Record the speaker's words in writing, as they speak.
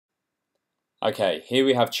Okay, here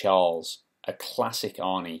we have Charles, a classic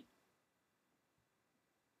Arnie.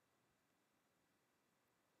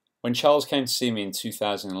 When Charles came to see me in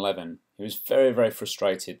 2011, he was very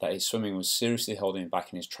frustrated that his swimming was seriously holding him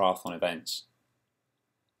back in his triathlon events.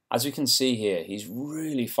 As we can see here, he's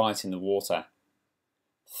really fighting the water,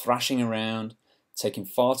 thrashing around, taking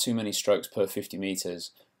far too many strokes per 50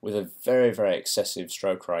 meters with a very excessive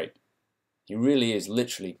stroke rate. He really is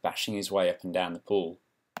literally bashing his way up and down the pool.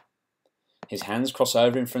 His hands cross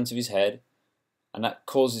over in front of his head, and that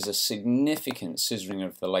causes a significant scissoring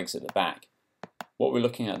of the legs at the back. What we're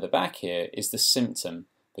looking at the back here is the symptom.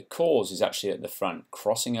 The cause is actually at the front,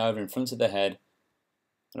 crossing over in front of the head,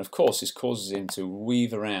 and of course this causes him to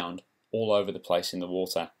weave around all over the place in the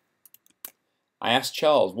water. I asked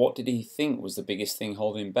Charles what did he think was the biggest thing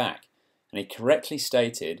holding him back, and he correctly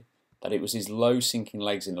stated that it was his low sinking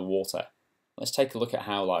legs in the water. Let's take a look at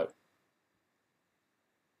how low.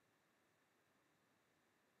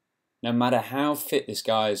 No matter how fit this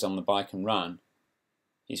guy is on the bike and run,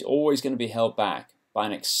 he's always going to be held back by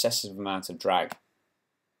an excessive amount of drag.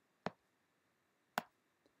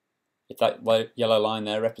 If that yellow line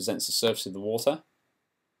there represents the surface of the water,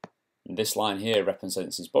 and this line here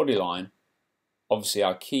represents his body line, obviously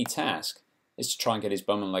our key task is to try and get his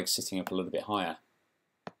bum and legs sitting up a little bit higher.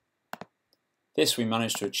 This we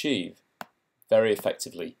managed to achieve very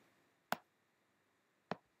effectively.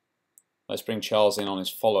 Let's bring Charles in on his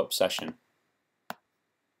follow-up session.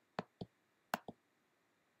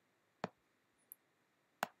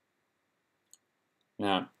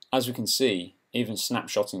 Now, as we can see, even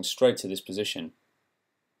snapshotting straight to this position,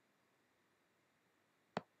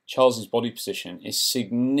 Charles's body position is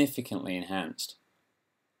significantly enhanced.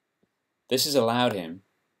 This has allowed him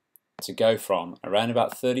to go from around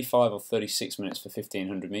about 35 or 36 minutes for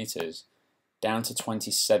 1500 meters down to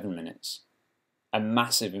 27 minutes. A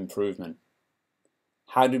massive improvement.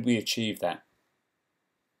 How did we achieve that?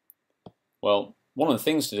 Well, one of the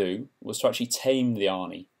things to do was to actually tame the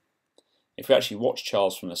Arnie. If we actually watch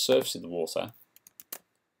Charles from the surface of the water,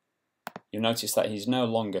 you'll notice that he's no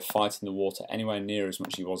longer fighting the water anywhere near as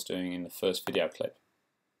much as he was doing in the first video clip.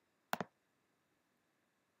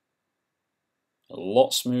 A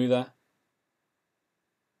lot smoother,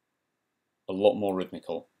 a lot more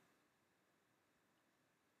rhythmical.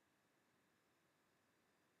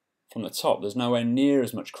 From the top, there's nowhere near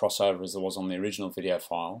as much crossover as there was on the original video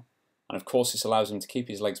file, and of course this allows him to keep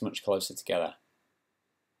his legs much closer together.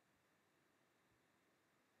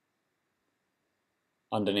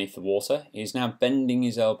 Underneath the water, he is now bending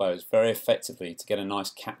his elbows very effectively to get a nice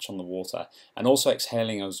catch on the water, and also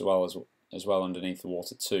exhaling as well underneath the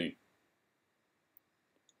water too.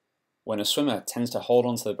 When a swimmer tends to hold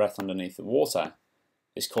on to the breath underneath the water,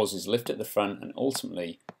 this causes lift at the front and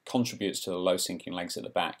ultimately contributes to the low sinking legs at the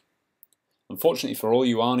back. Unfortunately for all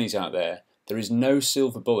you Arnies out there is no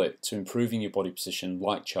silver bullet to improving your body position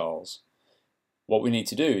like Charles. What we need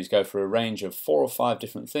to do is go for a range of 4 or 5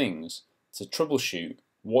 different things to troubleshoot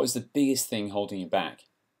what is the biggest thing holding you back.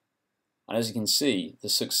 And as you can see, the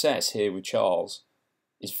success here with Charles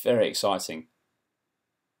is very exciting.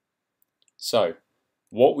 So,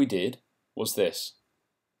 what we did was this.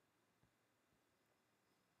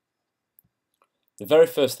 The very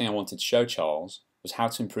first thing I wanted to show Charles was how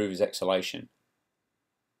to improve his exhalation.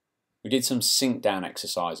 We did some sink down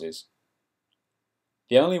exercises.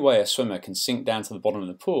 The only way a swimmer can sink down to the bottom of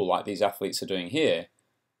the pool like these athletes are doing here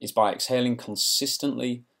is by exhaling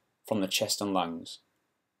consistently from the chest and lungs.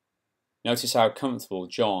 Notice how comfortable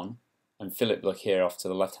John and Philip look here off to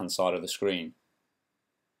the left hand side of the screen.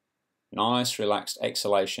 Nice relaxed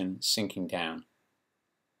exhalation sinking down.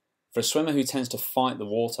 For a swimmer who tends to fight the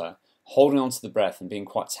water, holding on to the breath and being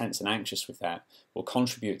quite tense and anxious with that will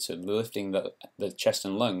contribute to lifting the chest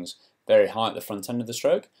and lungs very high at the front end of the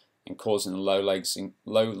stroke and causing a low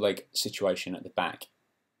leg situation at the back.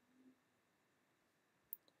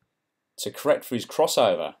 To correct for his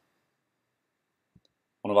crossover,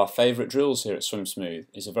 one of our favourite drills here at Swim Smooth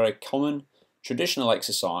is a very common traditional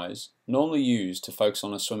exercise normally used to focus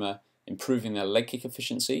on a swimmer improving their leg kick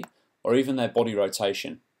efficiency or even their body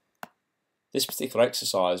rotation. This particular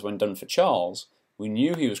exercise, when done for Charles, we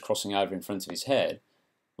knew he was crossing over in front of his head,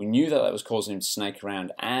 we knew that was causing him to snake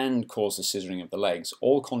around and cause the scissoring of the legs,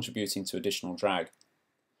 all contributing to additional drag.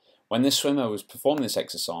 When this swimmer was performing this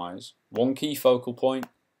exercise, one key focal point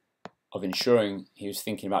of ensuring he was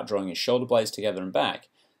thinking about drawing his shoulder blades together and back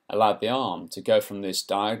allowed the arm to go from this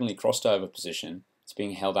diagonally crossed over position to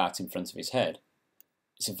being held out in front of his head.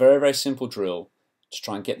 It's a very simple drill to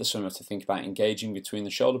try and get the swimmer to think about engaging between the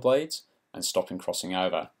shoulder blades and stopping crossing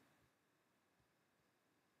over.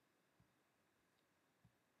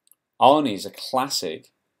 Arnie is a classic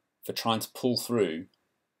for trying to pull through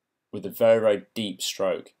with a very, very deep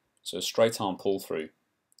stroke, so a straight arm pull through.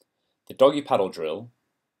 The doggy paddle drill,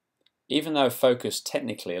 even though focused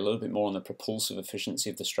technically a little bit more on the propulsive efficiency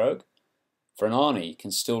of the stroke, for an Arnie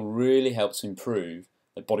can still really help to improve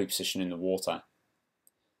the body position in the water.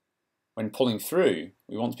 When pulling through,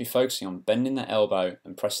 we want to be focusing on bending the elbow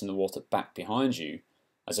and pressing the water back behind you,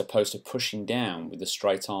 as opposed to pushing down with the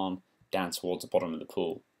straight arm down towards the bottom of the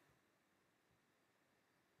pool.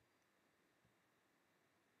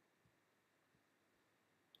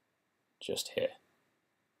 Just here.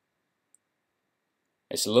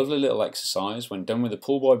 It's a lovely little exercise. When done with the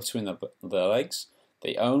pull buoy between the legs,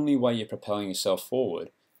 the only way you're propelling yourself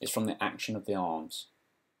forward is from the action of the arms.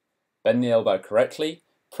 Bend the elbow correctly,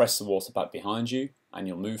 press the water back behind you, and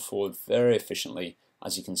you'll move forward very efficiently,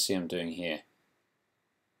 as you can see I'm doing here.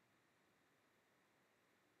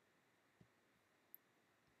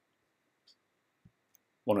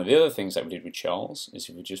 One of the other things that we did with Charles is,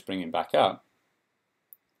 if we just bring him back up,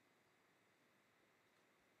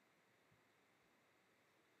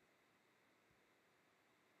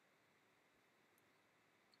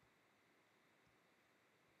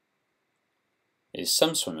 is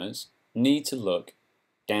some swimmers need to look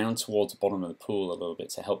down towards the bottom of the pool a little bit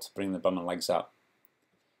to help to bring the bum and legs up.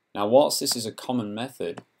 Now, whilst this is a common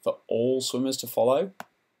method for all swimmers to follow,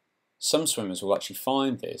 some swimmers will actually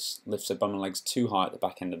find this lifts their bum and legs too high at the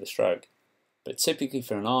back end of the stroke. But typically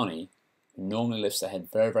for an Arnie, who normally lifts their head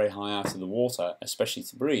very, very high out of the water, especially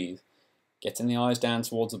to breathe, getting the eyes down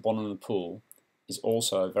towards the bottom of the pool is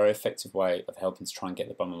also a very effective way of helping to try and get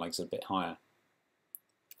the bum and legs a bit higher.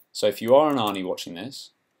 So if you are an Arnie watching this,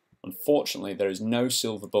 unfortunately there is no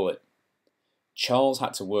silver bullet. Charles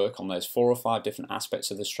had to work on those 4 or 5 different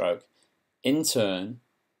aspects of the stroke in turn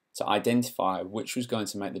to identify which was going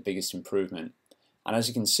to make the biggest improvement. And as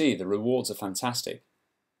you can see, the rewards are fantastic.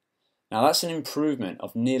 Now that's an improvement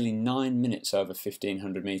of nearly 9 minutes over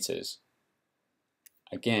 1500 meters.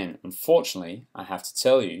 Again, unfortunately, I have to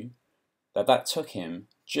tell you that took him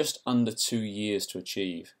just under 2 years to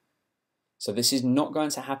achieve. So this is not going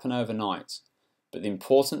to happen overnight, but the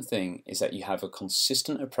important thing is that you have a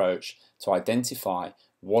consistent approach to identify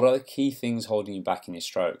what are the key things holding you back in your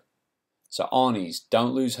stroke. So Arnies,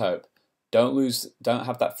 don't lose hope. Don't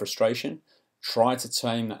have that frustration. Try to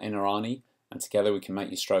tame that inner Arnie, and together we can make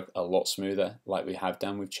your stroke a lot smoother, like we have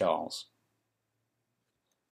done with Charles.